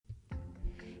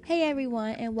Hey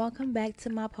everyone, and welcome back to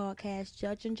my podcast,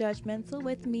 Judge and Judgmental,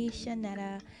 with me,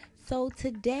 Shanetta. So,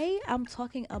 today I'm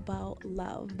talking about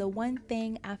love. The one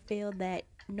thing I feel that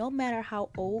no matter how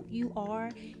old you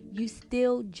are, you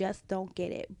still just don't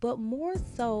get it. But more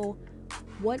so,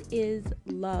 what is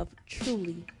love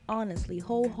truly, honestly,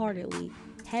 wholeheartedly?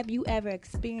 Have you ever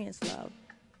experienced love?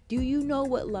 Do you know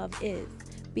what love is?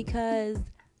 Because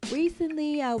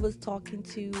recently I was talking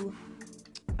to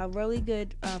a really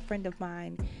good friend of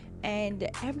mine, and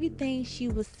everything she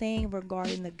was saying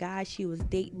regarding the guy she was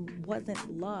dating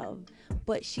wasn't love,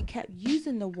 but she kept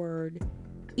using the word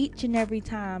each and every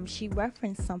time she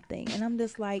referenced something. And I'm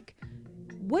just like,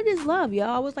 what is love, y'all?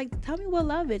 I was like, tell me what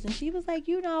love is. And she was like,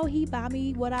 he buy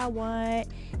me what I want.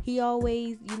 He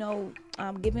always,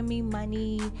 giving me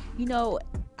money.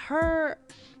 Her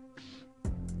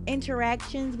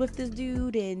interactions with this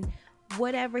dude and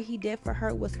whatever he did for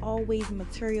her was always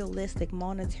materialistic,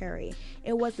 monetary.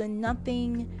 It wasn't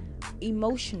nothing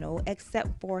emotional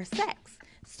except for sex.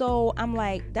 So I'm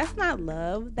like, that's not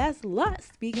love, that's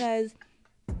lust, because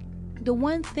the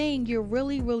one thing you're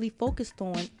really, really focused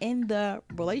on in the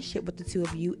relationship with the two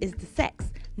of you is the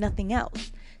sex, nothing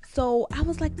else. So I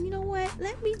was like, you know what?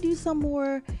 Let me do some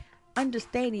more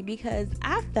understanding, because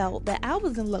I felt that I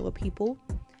was in love with people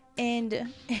and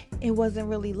it wasn't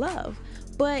really love.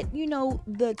 But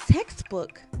the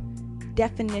textbook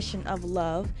definition of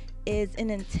love is an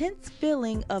intense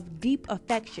feeling of deep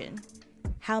affection.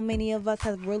 How many of us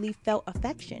have really felt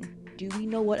affection? Do we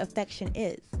know what affection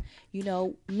is?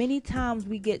 Many times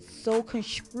we get so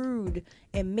construed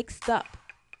and mixed up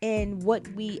in what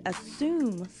we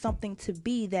assume something to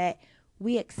be that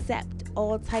we accept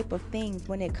all type of things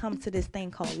when it comes to this thing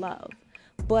called love.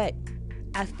 But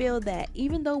I feel that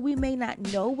even though we may not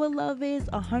know what love is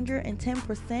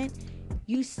 110%,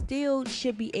 you still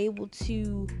should be able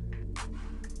to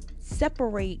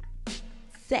separate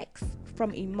sex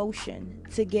from emotion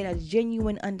to get a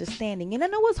genuine understanding. And I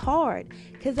know it's hard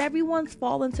because everyone's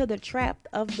fallen to the trap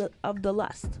of the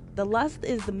lust. The lust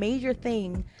is the major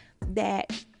thing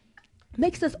that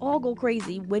makes us all go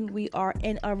crazy when we are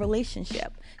in a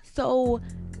relationship. So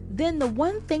then the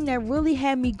one thing that really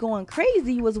had me going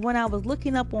crazy was when I was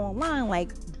looking up online,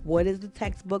 like, what is the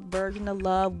textbook version of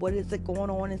love? What is it going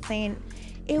on and saying?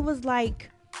 It was like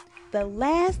the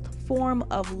last form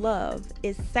of love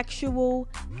is sexual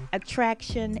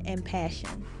attraction and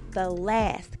passion. The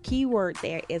last keyword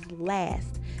there is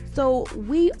last. So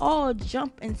we all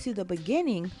jump into the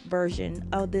beginning version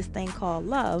of this thing called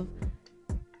love,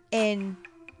 and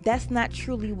that's not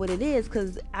truly what it is,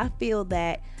 because I feel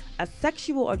that a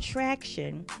sexual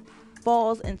attraction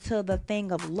falls into the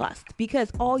thing of lust,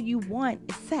 because all you want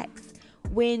is sex.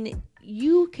 When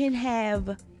you can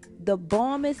have the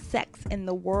bombest sex in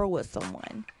the world with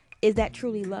someone, is that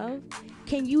truly love?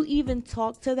 Can you even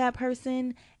talk to that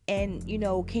person, and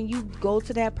can you go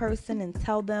to that person and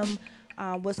tell them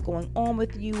what's going on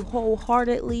with you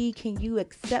wholeheartedly? Can you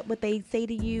accept what they say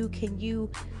to you? Can you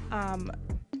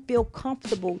feel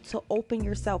comfortable to open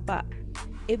yourself up?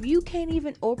 If you can't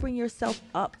even open yourself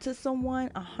up to someone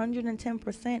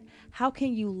 110%, how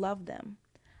can you love them?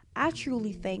 I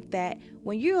truly think that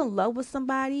when you're in love with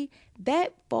somebody,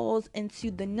 that falls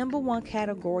into the number one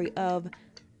category of,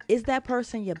 is that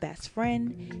person your best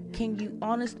friend? Can you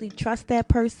honestly trust that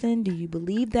person? Do you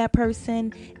believe that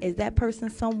person? Is that person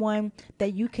someone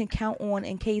that you can count on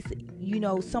in case,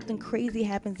 something crazy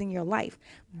happens in your life?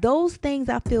 Those things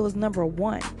I feel is number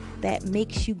one that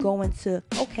makes you go into,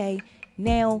 okay,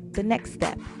 now the next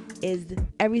step is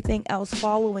everything else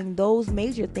following those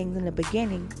major things in the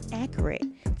beginning accurate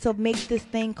to make this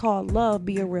thing called love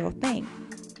be a real thing.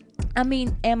 I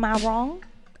mean, am I wrong?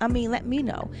 I mean, let me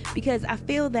know, because I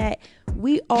feel that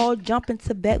we all jump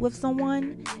into bed with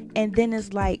someone and then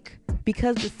it's like,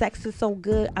 because the sex is so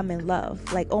good, I'm in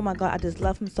love. Like, oh my God, I just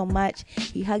love him so much.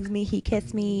 He hugs me, he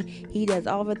kisses me, he does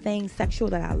all the things sexual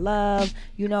that I love,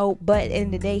 but at the end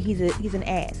of the day, he's an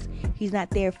ass. He's not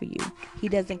there for you. He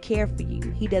doesn't care for you.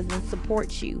 He doesn't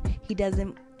support you. He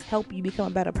doesn't help you become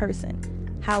a better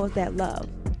person. How is that love?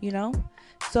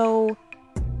 So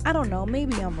I don't know,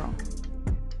 maybe I'm wrong.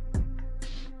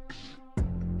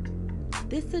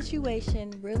 This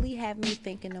situation really had me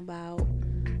thinking about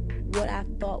what I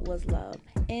thought was love.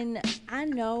 And I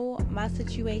know my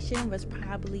situation was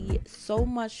probably so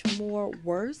much more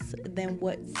worse than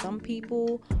what some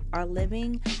people are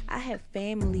living. I have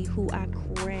family who I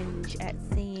cringe at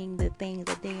seeing the things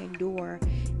that they endure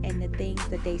and the things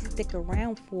that they stick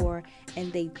around for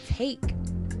and they take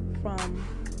from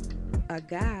a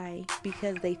guy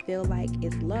because they feel like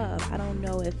it's love. I don't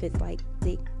know if it's like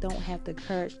they don't have the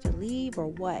courage to leave or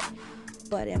what,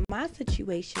 But in my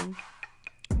situation,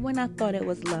 when I thought it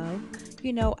was love,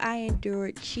 I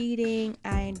endured cheating,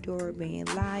 I endured being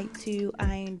lied to,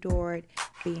 I endured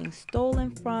being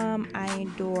stolen from, I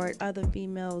endured other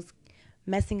females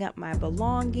messing up my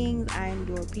belongings, I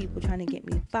endured people trying to get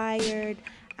me fired,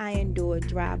 I endured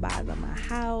drive-bys of my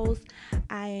house,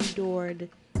 I endured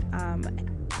um,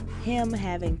 him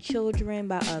having children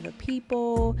by other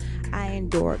people, I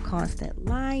endured constant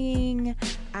lying,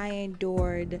 I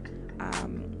endured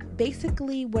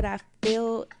basically what I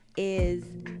feel is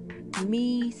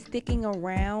me sticking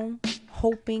around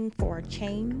hoping for a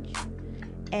change,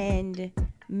 and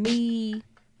me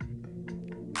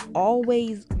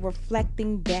always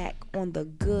reflecting back on the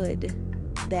good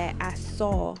that I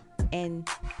saw, and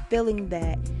feeling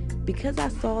that because I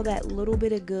saw that little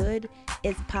bit of good,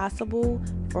 it's possible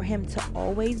for him to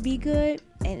always be good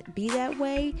and be that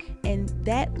way. And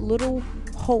that little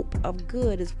hope of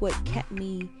good is what kept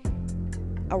me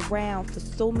around for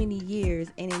so many years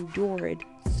and endured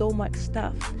so much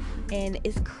stuff. And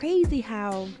it's crazy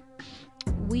how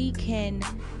we can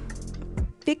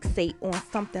fixate on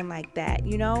something like that,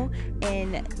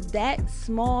 and that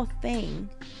small thing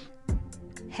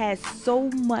has so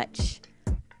much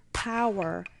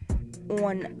power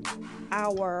on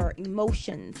our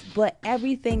emotions. But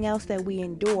everything else that we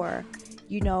endure,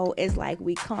 is like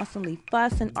we constantly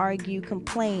fuss and argue,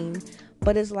 complain,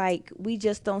 but it's like we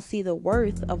just don't see the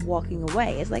worth of walking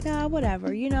away. It's like,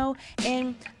 whatever,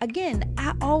 And again,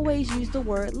 I always use the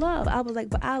word love. I was like,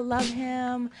 but I love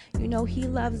him. He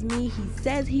loves me. He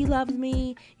says he loves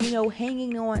me.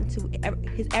 Hanging on to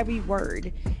his every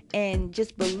word and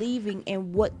just believing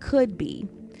in what could be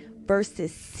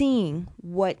versus seeing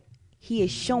what he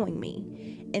is showing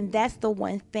me. And that's the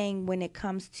one thing when it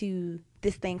comes to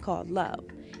this thing called love.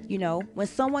 When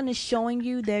someone is showing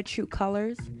you their true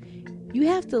colors, you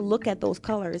have to look at those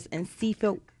colors and see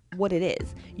what it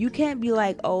is. You can't be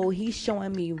like, oh, he's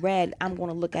showing me red, I'm going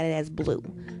to look at it as blue.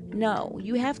 No,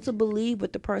 you have to believe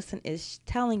what the person is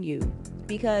telling you,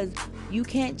 because you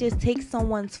can't just take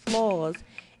someone's flaws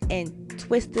and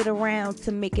twist it around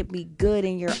to make it be good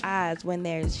in your eyes when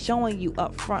they're showing you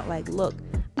up front like, look,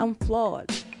 I'm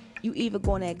flawed. You either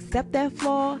going to accept that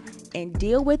flaw and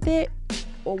deal with it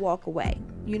or walk away,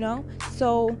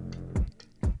 So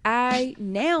I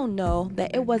now know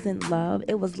that it wasn't love,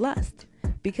 it was lust,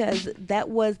 because that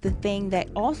was the thing that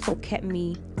also kept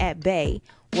me at bay,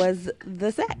 was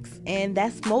the sex. And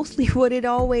that's mostly what it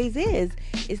always is.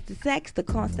 It's the sex, the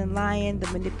constant lying, the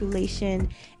manipulation,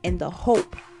 and the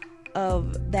hope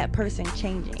of that person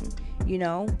changing,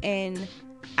 And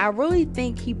I really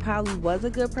think he probably was a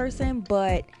good person,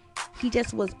 but he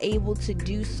just was able to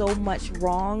do so much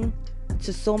wrong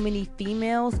to so many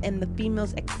females, and the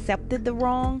females accepted the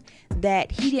wrong,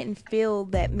 that he didn't feel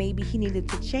that maybe he needed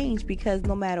to change, because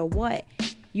no matter what,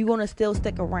 you're going to still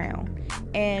stick around.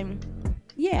 And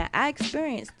yeah, I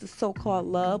experienced the so-called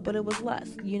love, but it was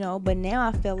lust, but now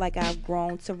I feel like I've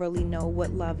grown to really know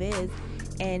what love is,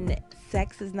 and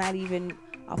sex is not even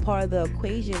a part of the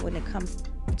equation when it comes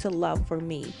to love for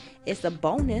me. It's a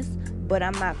bonus, but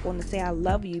I'm not going to say I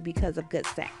love you because of good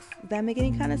sex. Does that make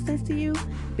any kind of sense to you?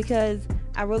 Because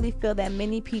I really feel that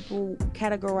many people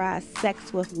categorize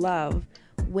sex with love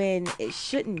when it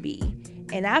shouldn't be.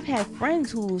 And I've had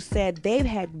friends who said they've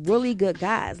had really good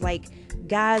guys, like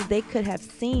guys they could have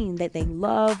seen that they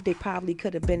loved. They probably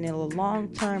could have been in a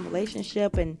long-term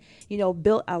relationship and,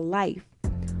 built a life.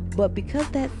 But because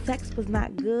that sex was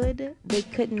not good, they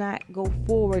could not go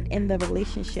forward in the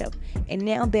relationship. And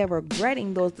now they're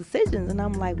regretting those decisions. And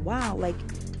I'm like, wow, like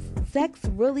sex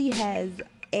really has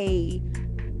a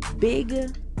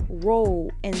big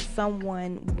role in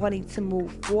someone wanting to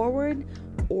move forward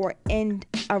or end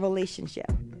a relationship.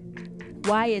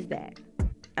 Why is that?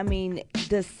 I mean,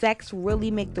 does sex really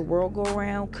make the world go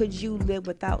around? Could you live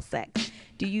without sex?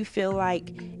 Do you feel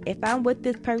like if I'm with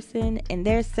this person and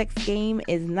their sex game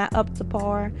is not up to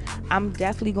par, I'm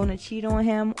definitely going to cheat on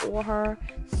him or her?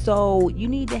 So you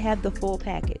need to have the full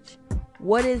package.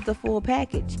 What is the full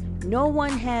package? No one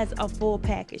has a full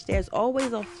package. There's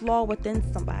always a flaw within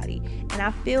somebody. And I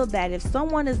feel that if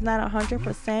someone is not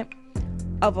 100%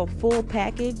 of a full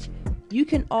package, you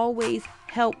can always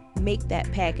help make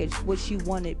that package what you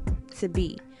want it to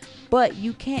be. But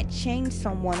you can't change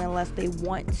someone unless they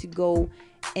want to go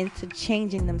into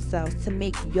changing themselves to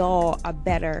make y'all a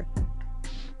better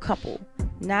couple.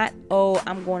 Not, oh,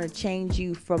 I'm going to change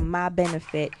you for my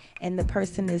benefit, and the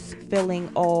person is feeling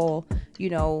all,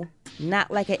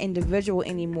 not like an individual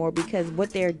anymore because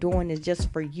what they're doing is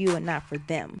just for you and not for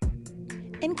them.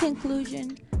 In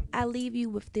conclusion, I leave you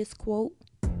with this quote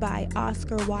by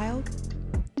Oscar Wilde.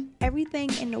 Everything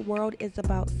in the world is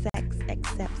about sex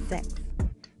except sex.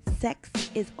 Sex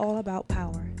is all about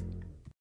power.